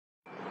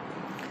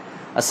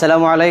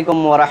আসসালামু আলাইকুম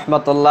ওয়া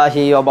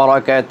রাহমাতুল্লাহি ওয়া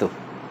বারাকাতুহু।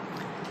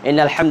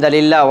 ইন্নাল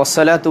হামদালিল্লাহ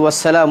ওয়াসসালাতু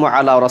ওয়াসসালামু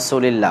আলা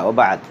রাসূলিল্লাহ ওয়া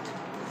বা'দ।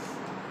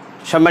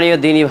 সম্মানীয়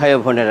দ্বীনী ভাই ও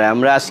বোনেরা,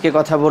 আমরা আজকে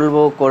কথা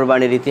বলবো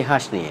কোরবানির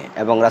ইতিহাস নিয়ে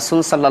এবং রাসূল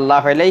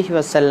সাল্লাল্লাহু আলাইহি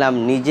ওয়াসাল্লাম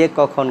নিজে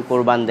কখন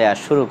কোরবান দেয়া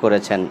শুরু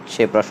করেছেন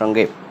সে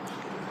প্রসঙ্গে।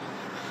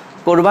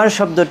 কোরবান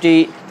শব্দটি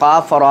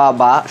কাফ রা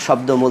বা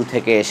শব্দমূল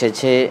থেকে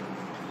এসেছে,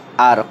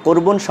 আর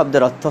কুরবুন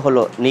শব্দের অর্থ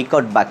হলো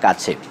নিকট বা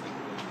কাছে।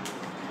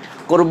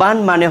 কোরবান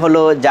মানে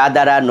হলো যা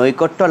দ্বারা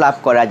নৈকট্য লাভ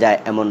করা যায়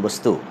এমন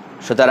বস্তু।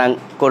 সুতরাং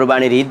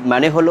কোরবানির ঈদ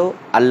মানে হলো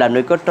আল্লাহর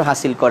নৈকট্য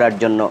হাসিল করার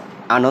জন্য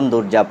আনন্দ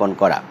উদযাপন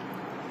করা।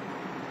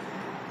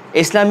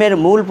 ইসলামের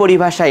মূল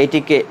পরিভাষা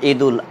এটিকে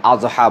ঈদুল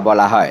আযহা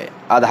বলা হয়।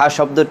 আযহা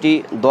শব্দটি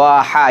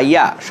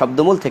দোয়াহাইয়া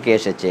শব্দমূল থেকে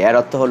এসেছে, এর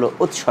অর্থ হলো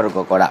উৎসর্গ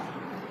করা,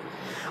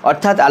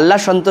 অর্থাৎ আল্লাহ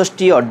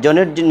সন্তুষ্টি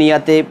অর্জনের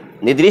নিয়াতে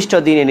নির্দিষ্ট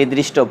দিনে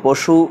নির্দিষ্ট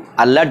পশু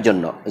আল্লাহর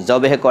জন্য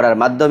জবেহ করার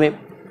মাধ্যমে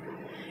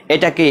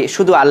এটাকে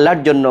শুধু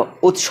আল্লাহর জন্য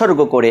উৎসর্গ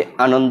করে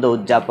আনন্দ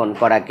উদযাপন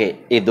করাকে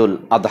ঈদুল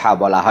আযহা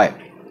বলা হয়।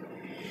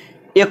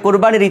 এ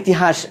কোরবানির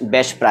ইতিহাস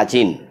বেশ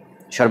প্রাচীন।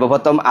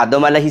 সর্বপ্রথম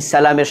আদম আলাইহিস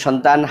সালামের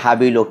সন্তান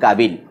হাবিল ও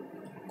কাবিল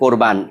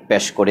কোরবান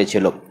পেশ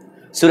করেছিল।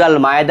 সূরা আল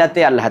মায়েদাতে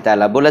আল্লাহ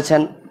তাআলা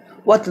বলেছেন,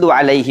 ওয়াতলু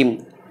আলাইহিম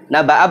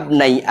নাবা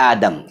আবনাই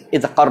আদম ইয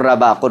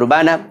ক্বাররাবা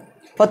কুরবানা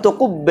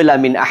ফাতুকুব্বিলা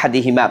মিন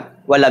আহাদিহিমা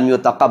ওয়া লাম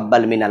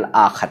ইউতাকাব্বাল মিনাল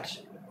আখার।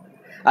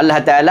 আল্লাহ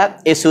তাআলা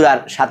এই সূরার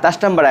 ২৭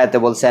 নম্বর আয়াতে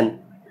বলছেন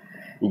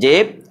যে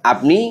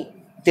আপনি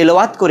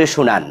তেলাওয়াত করে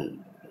শোনান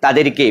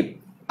তাদেরকে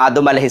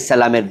আদম আলাইহিস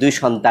সালামের দুই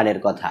সন্তানের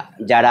কথা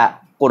যারা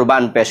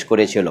কোরবান পেশ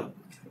করেছিল।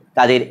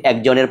 তাদের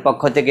একজনের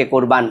পক্ষ থেকে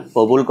কোরবান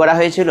কবুল করা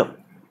হয়েছিল,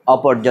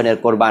 অপরজনের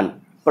কোরবান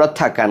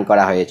প্রত্যাখ্যান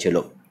করা হয়েছিল।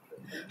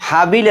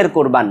 হাবিলের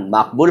কোরবান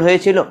মাকবুল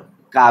হয়েছিল,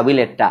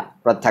 কাবিলেরটা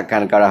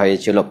প্রত্যাখ্যান করা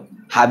হয়েছিল।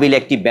 হাবিল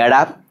একটি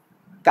বেড়া,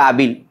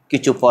 কাবিল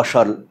কিছু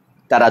ফসল,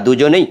 তারা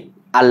দুজনেই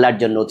আল্লাহর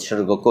জন্য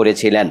উৎসর্গ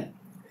করেছিলেন।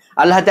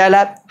 আল্লাহ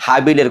তাআলা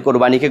হাবিলের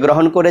কোরবানিকে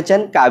গ্রহণ করেছেন,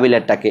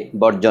 কাবিলেরটাকে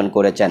বর্জন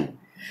করেছেন।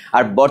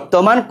 আর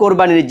বর্তমান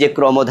কোরবানির যে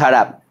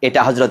ক্রমধারা,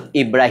 এটা হজরত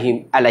ইব্রাহিম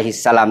আলাইহিস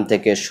সালাম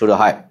থেকে শুরু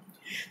হয়।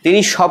 তিনি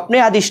স্বপ্নে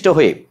আদিষ্ট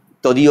হয়ে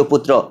তদীয়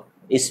পুত্র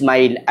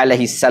ইসমাইল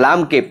আলাইহিস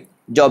সালামকে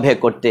জবে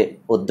করতে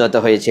উদ্যত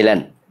হয়েছিলেন।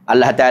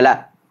 আল্লাহ তাআলা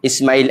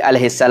ইসমাইল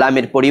আলাইহিস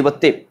সালামের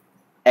পরিবর্তে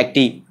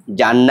একটি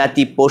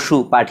জান্নাতি পশু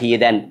পাঠিয়ে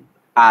দেন,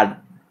 আর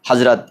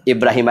হজরত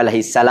ইব্রাহিম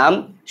আলাইহিস সালাম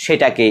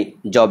সেটাকে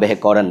জবে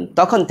করেন।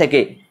 তখন থেকে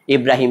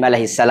ইব্রাহিম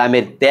আলাইহিস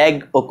সালামের ত্যাগ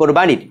ও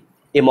কোরবানির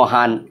এ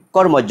মহান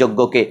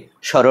কর্মযজ্ঞকে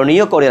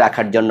স্মরণীয় করে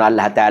রাখার জন্য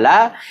আল্লাহ তাআলা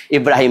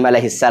ইব্রাহিম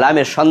আলাইহিস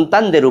সালামের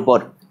সন্তানদের উপর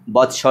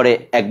বৎসরে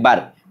একবার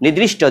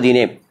নির্দিষ্ট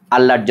দিনে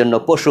আল্লাহর জন্য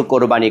পশু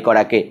কোরবানি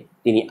করাকে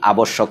তিনি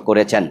আবশ্যক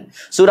করেছেন।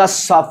 সূরা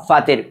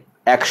সাফফাতের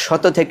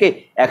 ১০০ থেকে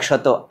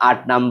 ১০৮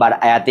 নম্বর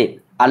আয়াতে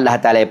আল্লাহ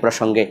তাআলা এই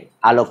প্রসঙ্গে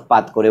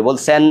আলোকপাত করে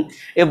বলছেন,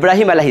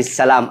 ইব্রাহিম আলাইহিস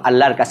সালাম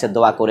আল্লাহর কাছে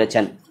দোয়া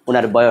করেছেন।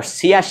 ওনার বয়স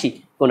 ৮৬,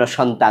 কোনো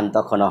সন্তান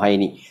তখনও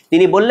হয়নি।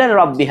 তিনি বললেন,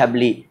 রব্বি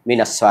হাবলি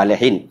মিনাস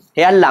সালিহিন,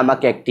 হে আল্লাহ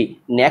আমাকে একটি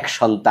নেক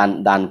সন্তান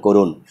দান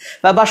করুন।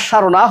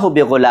 ফাবাশশারনাহু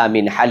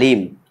বিগুলামিন হালিম।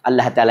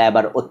 আল্লাহ তাআলা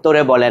এবার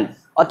উত্তরে বলেন,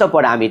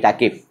 অতঃপর আমি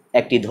তাকে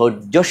একটি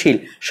ধৈর্যশীল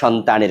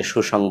সন্তানের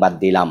সুসংবাদ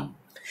দিলাম।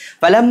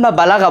 ফালাম্মা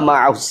বালাগা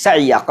মাআহু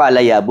সাইয়া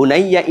ক্বালা ইয়া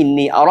বুনাইয়া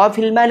ইন্নী আরা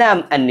ফিল মানাম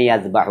আন্নী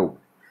আযবাহু।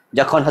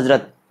 যখন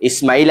হযরত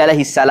ইসমাইল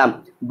আলাইহিস সালাম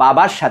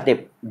বাবার সাথে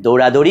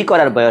দৌড়াদৌড়ি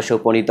করার বয়সে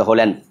উপনীত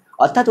হলেন,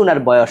 অর্থাৎ ওনার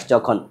বয়স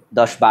যখন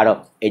 ১০-১২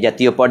 এই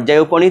জাতীয়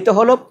পর্যায়ে উপনীত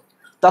হলো,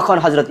 তখন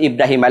হজরত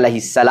ইব্রাহিম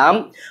আলাইহিস সালাম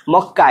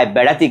মক্কায়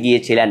বেড়াতে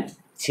গিয়েছিলেন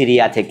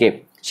সিরিয়া থেকে।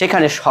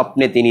 সেখানে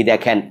স্বপ্নে তিনি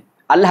দেখেন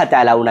আল্লাহ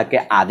তাআলা ওনাকে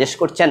আদেশ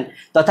করছেন,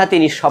 তথা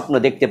তিনি স্বপ্ন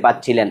দেখতে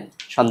পাচ্ছিলেন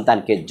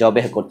সন্তানকে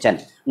জবেহ করছেন।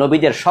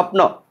 নবীদের স্বপ্ন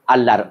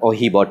আল্লাহর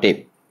ওহী বটে।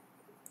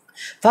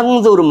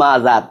 ফানজুর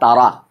মাজা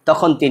তারা।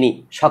 তখন তিনি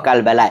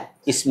সকালবেলায়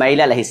ইসমাইল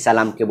আলাইহিস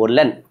সালামকে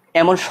বললেন,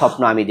 এমন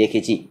স্বপ্ন আমি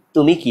দেখেছি,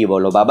 তুমি কি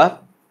বলো বাবা?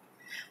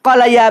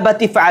 ক্বালা ইয়া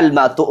আবাতি ফাআল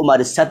মা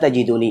তু'মার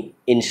সাতাজিদুনি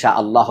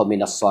ইনশাআল্লাহু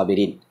মিনাস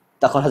সাবিরিন।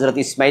 তখন হযরত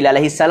ইসমাইল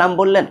আলাইহিস সালাম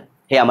বললেন,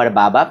 হে আমার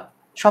বাবা,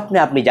 স্বপ্নে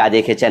আপনি যা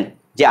দেখেছেন,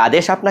 যে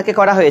আদেশ আপনাকে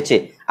করা হয়েছে,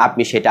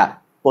 আপনি সেটা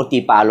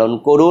প্রতিপালন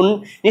করুন।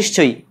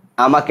 নিশ্চয়ই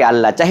আমাকে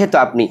আল্লাহ চাহে তো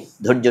আপনি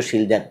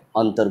ধৈর্যশীলদের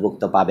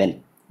অন্তর্ভুক্ত পাবেন।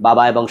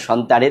 বাবা এবং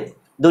সন্তানের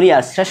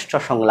দুনিয়ার শ্রেষ্ঠ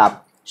সংলাপ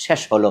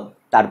শেষ হলো,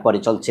 তারপরে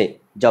চলছে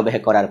জবেহ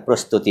করার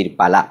প্রস্তুতির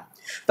পালা।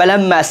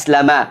 ফালাম্মা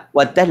আসলামা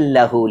ওয়া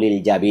তাল্লাহু লিল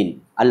জাবিন।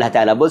 আল্লাহ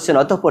তাআলা বলছেন,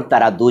 অতঃপর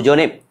তারা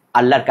দুজনে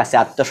আল্লাহর কাছে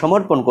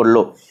আত্মসমর্পণ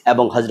করলো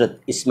এবং হজরত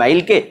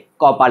ইসমাইলকে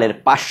কপালের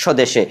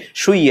পার্শ্বদেশে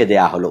শুইয়ে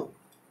দেয়া হলো।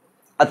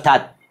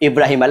 অর্থাৎ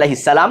ইব্রাহিম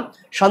আলাইহিস সালাম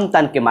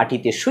সন্তানকে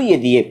মাটিতে শুইয়ে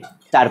দিয়ে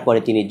তারপরে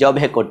তিনি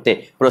জবেহ করতে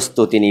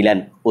প্রস্তুতি নিলেন,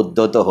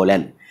 উদ্যত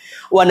হলেন।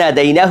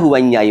 ওয়ানাদাইনাহু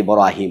আইয়া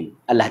ইব্রাহিম।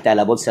 আল্লাহ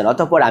তাআলা বলছেন,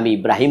 অতঃপর আমি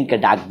ইব্রাহিমকে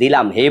ডাক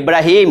দিলাম, হে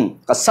ইব্রাহিম,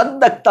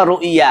 সাদ্দাকতা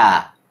রুইয়া,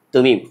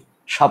 তুমি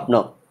স্বপ্ন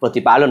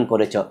প্রতিপালন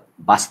করেছ,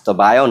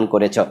 বাস্তবায়ন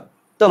করেছ,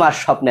 তোমার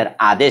স্বপ্নের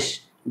আদেশ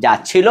যা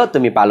ছিল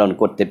তুমি পালন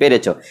করতে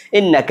পেরেছ।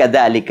 ইন্নাকা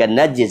যালিকা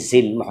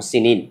নাজিজিল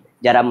মুহসিনিন।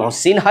 যারা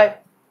মুহসিন হয়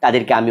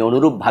তাদেরকে আমি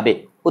অনুরূপভাবে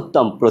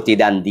উত্তম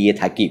প্রতিদান দিয়ে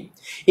থাকি।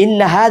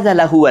 ইন্না হাযা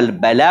লাহুয়াল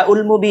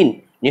বালাউল মুবিন।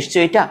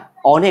 নিশ্চয় এটা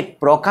অনেক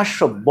প্রকাশ্য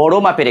বড়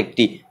মাপের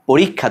একটি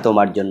পরীক্ষা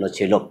তোমার জন্য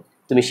ছিল।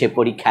 তুমি সে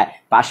পরীক্ষায়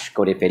পাশ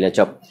করে ফেলেছ।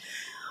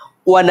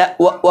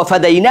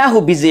 ওয়াফাদাইনাহু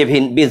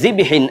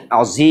বিযিবহিন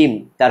আযীম,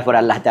 তারপর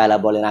আল্লাহ তাআলা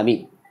বলেন আমি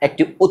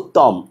একটি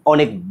উত্তম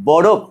অনেক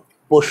বড়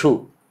পশু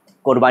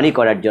কোরবানি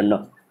করার জন্য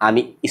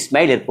আমি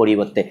ইসমাইলের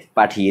পরিবর্তে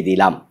পাঠিয়ে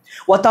দিলাম।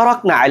 ওয়া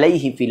তারাকনা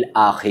আলাইহি ফিল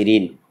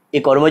আখিরিন,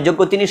 এই কর্মযজ্ঞ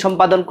তিনি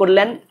সম্পাদন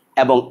করলেন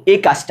এবং এই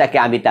কাজটাকে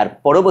আমি তার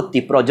পরবর্তী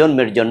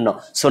প্রজন্মের জন্য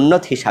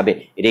সুন্নত হিসাবে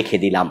রেখে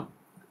দিলাম।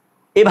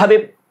 এভাবে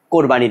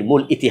কোরবানির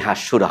মূল ইতিহাস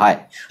শুরু হয়।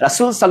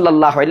 রাসূল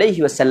সাল্লাল্লাহু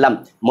আলাইহি ওয়াসাল্লাম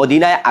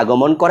মদিনায়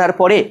আগমন করার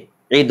পরে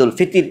ঈদুল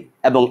ফিতর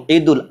এবং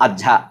ঈদুল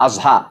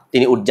আজহা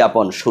তিনি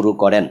উদযাপন শুরু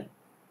করেন।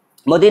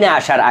 মদিনায়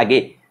আসার আগে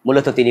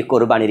মূলত তিনি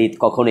কোরবানির ঈদ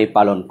কখনোই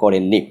পালন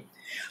করেননি।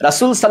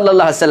 রাসূল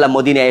সাল্লাল্লাহু আলাইহি ওয়াসাল্লাম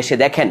মদিনায় এসে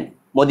দেখেন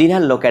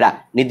মদিনার লোকেরা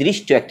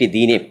নির্দিষ্ট একটি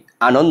দিনে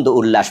আনন্দ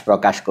উল্লাস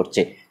প্রকাশ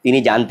করছে। তিনি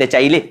জানতে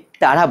চাইলে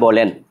তারা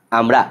বলেন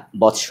আমরা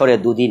বৎসরে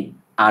দুদিন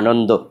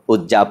আনন্দ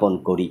উদযাপন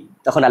করি।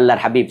 তখন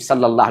আল্লাহর হাবিব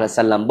সাল্লাল্লাহু আলাইহি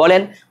ওয়াসাল্লাম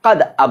বলেন কাদ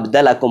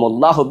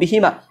আবদালাকুমুল্লাহু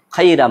বিহিমা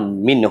খায়রাম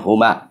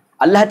মিনহুমা,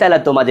 আল্লাহ তাআলা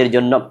তোমাদের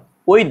জন্য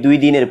ওই 2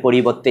 দিনের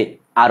পরিবর্তে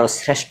আরও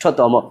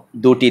শ্রেষ্ঠতম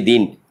 2টি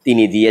দিন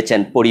তিনি দিয়েছেন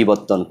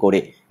পরিবর্তন করে,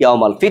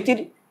 ইয়াউমুল ফিতর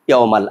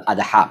ইয়াউমুল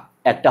আযহা।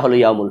 একটা হলো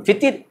ইয়াউমুল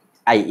ফিতর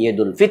আই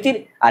ঈদুল ফিতর,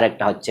 আর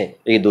একটা হচ্ছে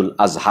ঈদুল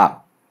আজহা।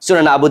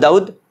 সুনান আবু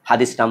দাউদ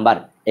হাদিস নাম্বার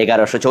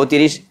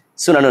 1134,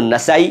 সুনানুন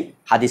নাসাই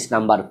হাদিস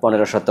নাম্বার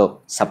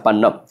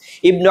 1556।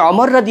 ইবনে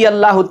ওমর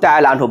রাদিয়াল্লাহু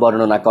তাআলা আনহু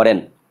বর্ণনা করেন,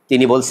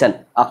 তিনি বলছেন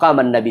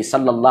আকামান নবী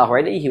সাল্লাল্লাহু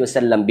আলাইহি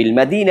ওয়াসাল্লাম বিল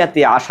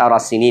মদিনাতি 10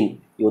 সিনিন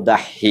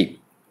ইউদাহি।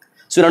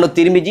 সুনানুত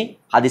তিরমিজি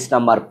হাদিস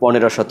নাম্বার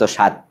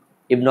 1507।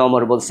 ইবনে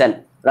ওমর বলছেন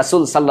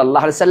রাসূল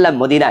সাল্লাল্লাহু আলাইহি ওয়াসাল্লাম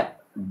মদিনায়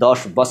 10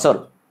 বছর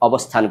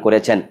অবস্থান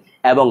করেছেন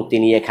এবং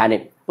তিনি এখানে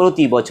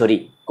প্রতি বছরই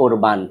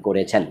কোরবান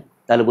করেছেন।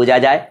 তাহলে বোঝা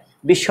যায়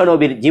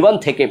বিশ্বনবীর জীবন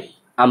থেকে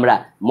আমরা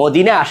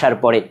মদিনা আসার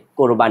পরে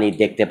কোরবানি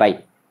দেখতে পাই।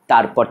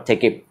 তারপর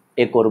থেকে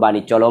এ কোরবানি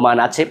চলমান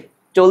আছে,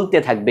 চলতে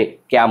থাকবে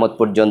কিয়ামত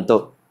পর্যন্ত।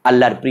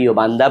 আল্লাহর প্রিয়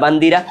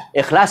বান্দাবান্দিরা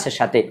ইখলাসের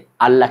সাথে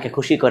আল্লাহকে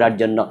খুশি করার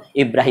জন্য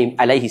ইব্রাহিম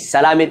আলাইহিস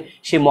সালামের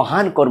সে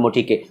মহান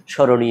কর্মটিকে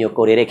স্মরণীয়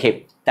করে রেখে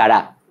তারা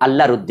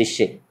আল্লাহর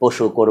উদ্দেশ্যে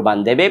পশু কোরবান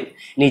দেবে।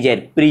 নিজের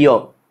প্রিয়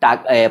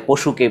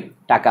পশুকে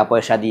টাকা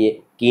পয়সা দিয়ে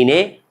কিনে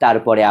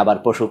তারপরে আবার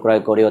পশু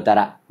ক্রয় করেও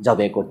তারা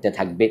জবে করতে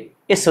থাকবে।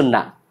 এ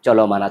সুন্নাহ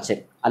চলমান আছে।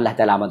 আল্লাহ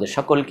তাআলা আমাদের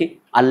সকলকে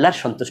আল্লাহর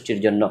সন্তুষ্টির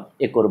জন্য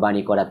এ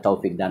কোরবানি করার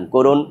তৌফিক দান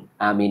করুন।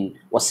 আমিন।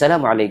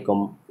 ওয়াসসালামু আলাইকুম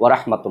ওয়া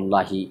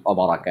রাহমাতুল্লাহি ওয়া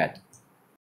বারাকাতুহু।